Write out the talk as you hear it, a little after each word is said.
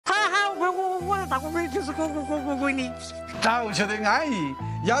大锅龟就是滚的。找求得安逸，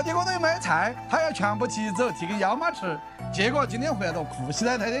要结果都有买菜，他要全部提走提给幺妈吃。结果今天回来了，哭兮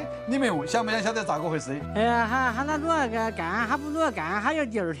胎的，你们想不想晓得咋个回事？哎呀，喊他弄个干，他不弄干，他要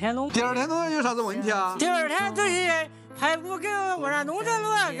第二天弄。第二天弄有啥子问题啊？第二天就是排骨给我让弄着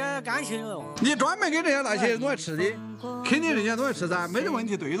弄个干去了。你专门给人家那些弄来吃的，肯定人家弄来吃噻，没得问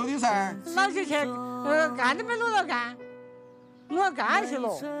题，对着的噻。老些去，干都没弄到干，弄干去了，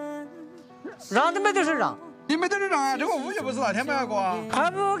让都没得事让。你没得这让啊？这个乌鱼不是那天买了个啊？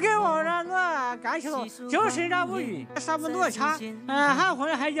他不给我让弄干去了，就剩下乌鱼，啥不弄掐。喊回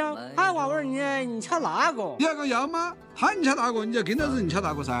来还讲，喊娃娃你掐哪个？你要讲幺妈，喊你掐哪个，你就跟着人掐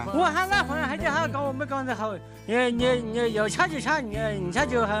哪个噻。我喊他回来还讲，他搞我没搞得好，你要掐就掐，你掐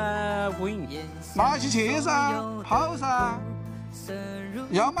就滚。拿起去噻，跑噻。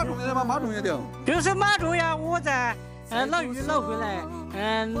幺妈重要点嘛，妈重要点。就是妈重要，我在老鱼捞回来，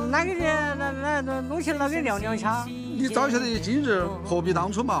那个人那弄起那个亮亮掐。你早晓得今日何必当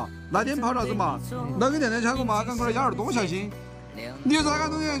初嘛？那天跑啥子嘛？那个亮亮掐个嘛，赶快咬耳多小心。你有啥个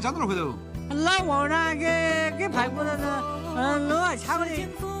东西夹到回头？老王呢给排骨弄掐过的，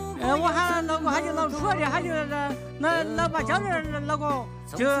我喊老公他就老出来的，他就那把胶带那个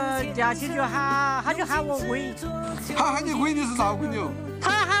就架起就喊他就喊我滚。他喊你滚，你是咋滚的？他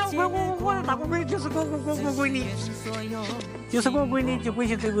喊我的大锅滚就是滚的，就是我滚的就滚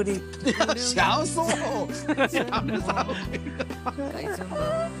起这个的。你要笑死我！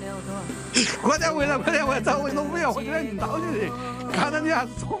快点回来，快点回来，找我弄5元或者2刀去的。看到你还是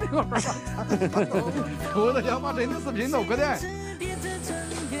聪明个儿，我的幺妈真的是拼了，快点！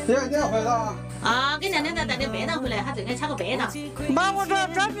你要回来了啊！给亮亮带点白糖回来，他正该掐个白糖。妈，我专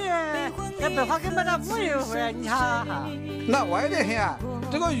门在白花给买了5元回来，你掐哈。那歪得很啊！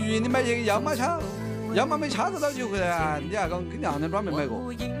这个鱼你买给幺妈掐，幺妈没掐得到就回来啊！你还讲给亮亮专门买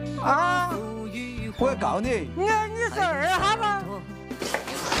过啊！我要告你！你是二哈吗？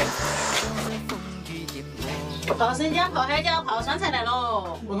泡生姜、泡海椒、泡酸菜来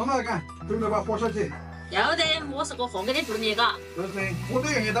喽！我弄来干，准备把火烧起。要得，我是个货给你做的嘎。对，我都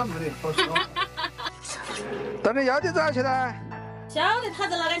愿意当做的，好吃。但是腰的咋去呢？晓得他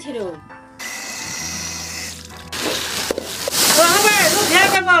在哪个去了？老板，弄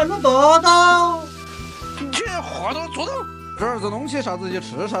天干嘛？弄多多。去话都做到。这儿子弄起啥子就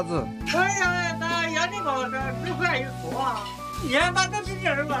吃啥子。哎呀，那要你个这回还有错啊？盐巴都是这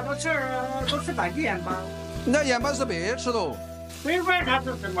儿嘛，都吃半斤盐巴。那盐巴是别吃喽。没管啥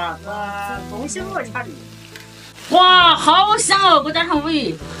子是嘛，东西我掐的。哇，好香哦！给我加上乌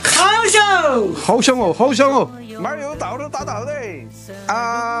鱼。好香哦！好香哦，好香哦！妹儿又到了打到的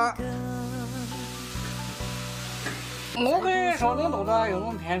啊！我跟你说，弄多多又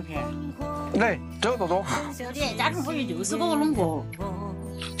弄偏偏。来，走多多。兄弟，加上乌鱼就是给我弄过。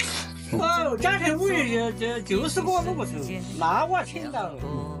哦，加成乌鱼就是给我弄过头，那我听到了。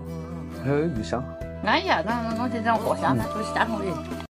又香。安逸啊，弄起这种货香，出去加上乌鱼。